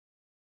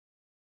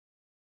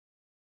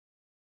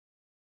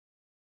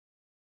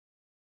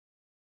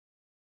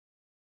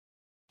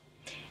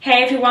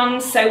Hey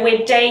everyone, so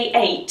we're day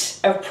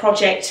 8 of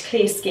Project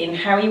Clear Skin.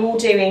 How are you all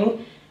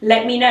doing?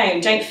 Let me know.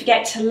 Don't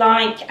forget to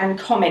like and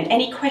comment.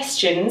 Any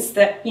questions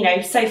that,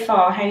 so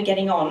far, how you're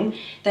getting on,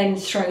 then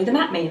throw them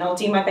at me and I'll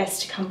do my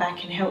best to come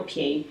back and help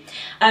you.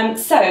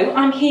 So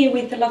I'm here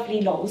with the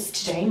lovely Loz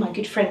today, my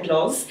good friend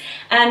Loz.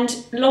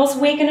 And Loz,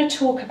 we're going to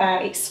talk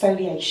about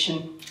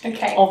exfoliation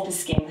of the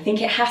skin. I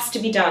think it has to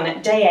be done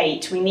at day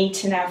 8. We need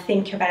to now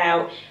think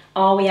about,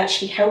 are we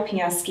actually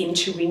helping our skin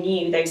to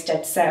renew those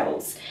dead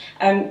cells?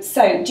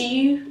 So do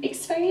you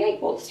exfoliate?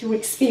 What's your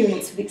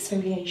experience with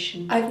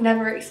exfoliation? I've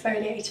never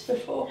exfoliated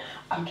before.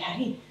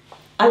 Okay,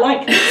 I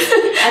like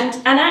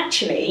this. and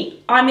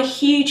actually, I'm a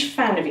huge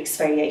fan of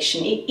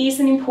exfoliation. It is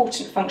an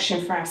important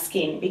function for our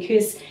skin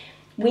because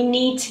we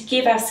need to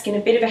give our skin a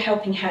bit of a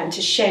helping hand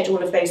to shed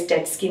all of those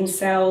dead skin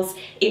cells.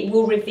 It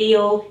will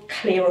reveal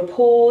clearer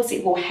pores,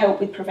 it will help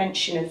with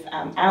prevention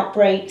of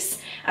outbreaks,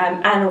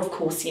 and of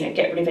course,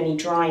 get rid of any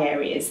dry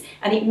areas.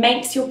 And it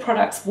makes your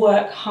products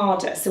work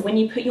harder. So when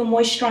you put your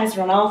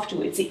moisturiser on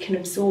afterwards, it can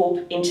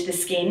absorb into the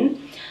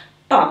skin.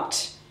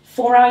 But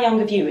for our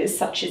younger viewers,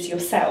 such as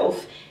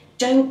yourself,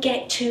 don't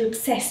get too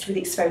obsessed with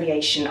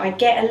exfoliation. I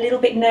get a little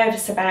bit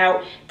nervous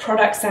about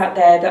products out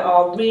there that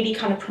are really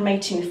kind of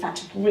promoting the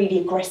fact of really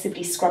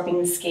aggressively scrubbing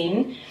the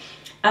skin.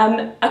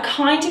 A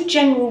kind of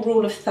general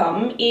rule of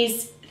thumb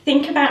is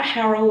think about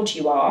how old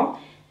you are.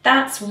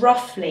 That's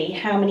roughly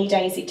how many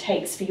days it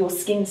takes for your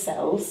skin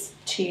cells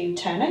to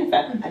turn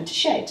over and to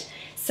shed.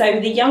 So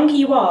the younger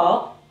you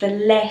are, the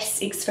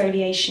less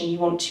exfoliation you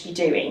want to be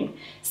doing.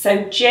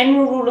 So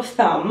general rule of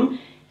thumb,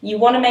 you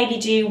want to maybe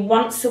do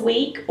once a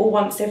week or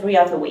once every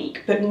other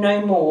week, but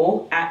no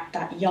more at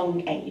that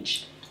young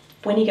age.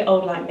 When you get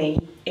old like me,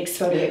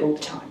 exfoliate all the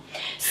time.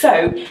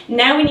 So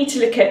now we need to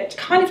look at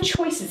kind of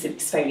choices of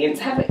exfoliants.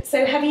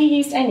 Have you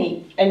used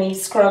any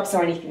scrubs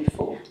or anything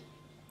before?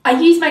 I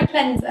use my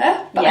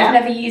cleanser, but I've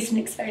never used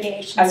an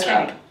exfoliation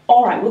scrub.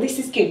 All right, well this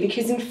is good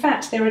because in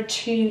fact there are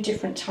 2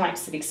 different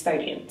types of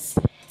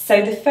exfoliants.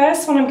 So the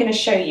first one I'm going to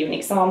show you an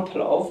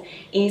example of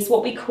is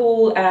what we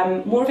call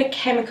more of a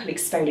chemical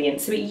exfoliant.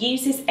 So it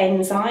uses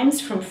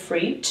enzymes from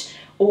fruit,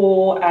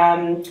 or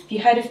have you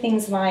heard of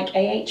things like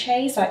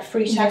AHAs, like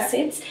fruit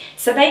acids?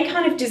 So they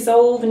kind of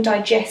dissolve and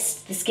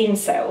digest the skin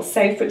cells.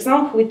 So for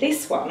example with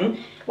this one,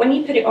 when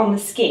you put it on the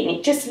skin,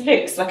 it just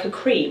looks like a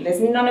cream. There's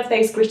none of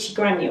those gritty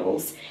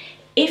granules.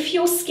 If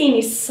your skin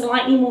is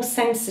slightly more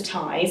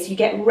sensitised, you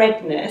get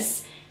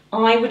redness,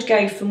 I would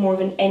go for more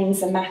of an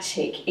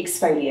enzymatic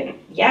exfoliant.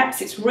 Yeah,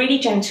 so it's really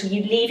gentle.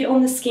 You leave it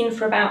on the skin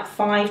for about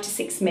 5 to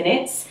 6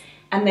 minutes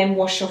and then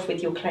wash off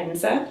with your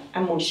cleanser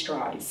and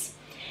moisturise.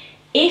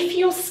 If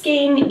your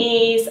skin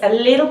is a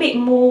little bit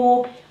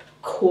more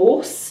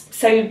coarse,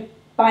 so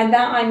by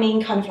that I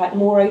mean kind of like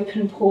more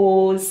open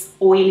pores,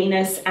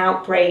 oiliness,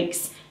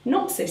 outbreaks,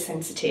 not so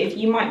sensitive,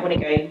 you might want to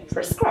go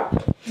for a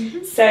scrub.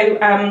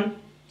 So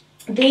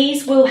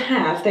these will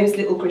have those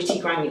little gritty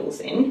granules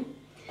in.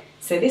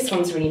 So this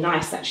one's really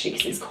nice actually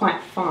because it's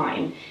quite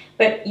fine,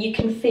 but you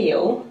can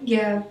feel,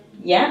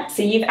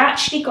 so you've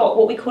actually got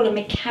what we call a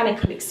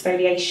mechanical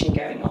exfoliation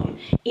going on.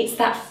 It's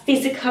that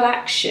physical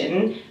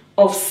action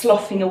of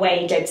sloughing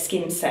away dead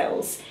skin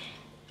cells.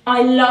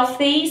 I love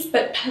these,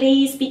 but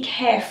please be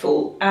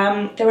careful.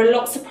 There are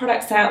lots of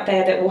products out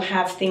there that will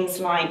have things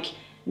like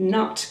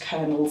nut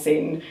kernels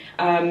in,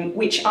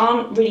 which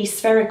aren't really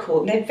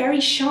spherical. They're very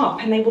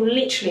sharp and they will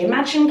literally,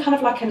 imagine kind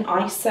of like an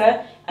ice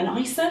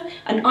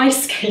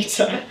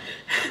skater,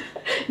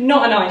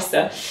 not an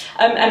icer,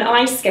 an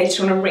ice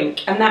skater on a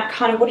rink, and that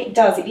kind of what it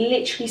does, it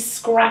literally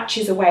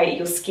scratches away at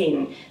your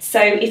skin. So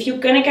if you're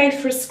going to go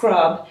for a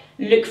scrub,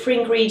 look for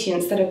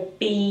ingredients that are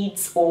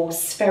beads or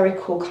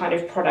spherical kind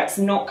of products,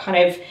 not kind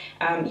of,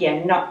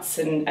 nuts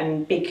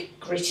and big,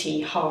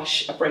 gritty,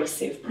 harsh,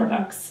 abrasive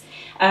products.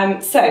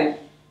 So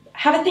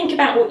have a think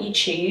about what you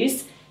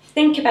choose.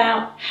 Think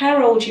about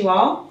how old you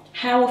are,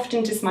 how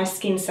often does my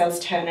skin cells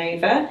turn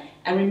over,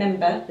 and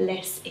remember,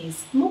 less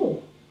is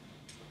more.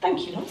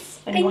 Thank you,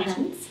 Loz. Any more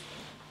hands?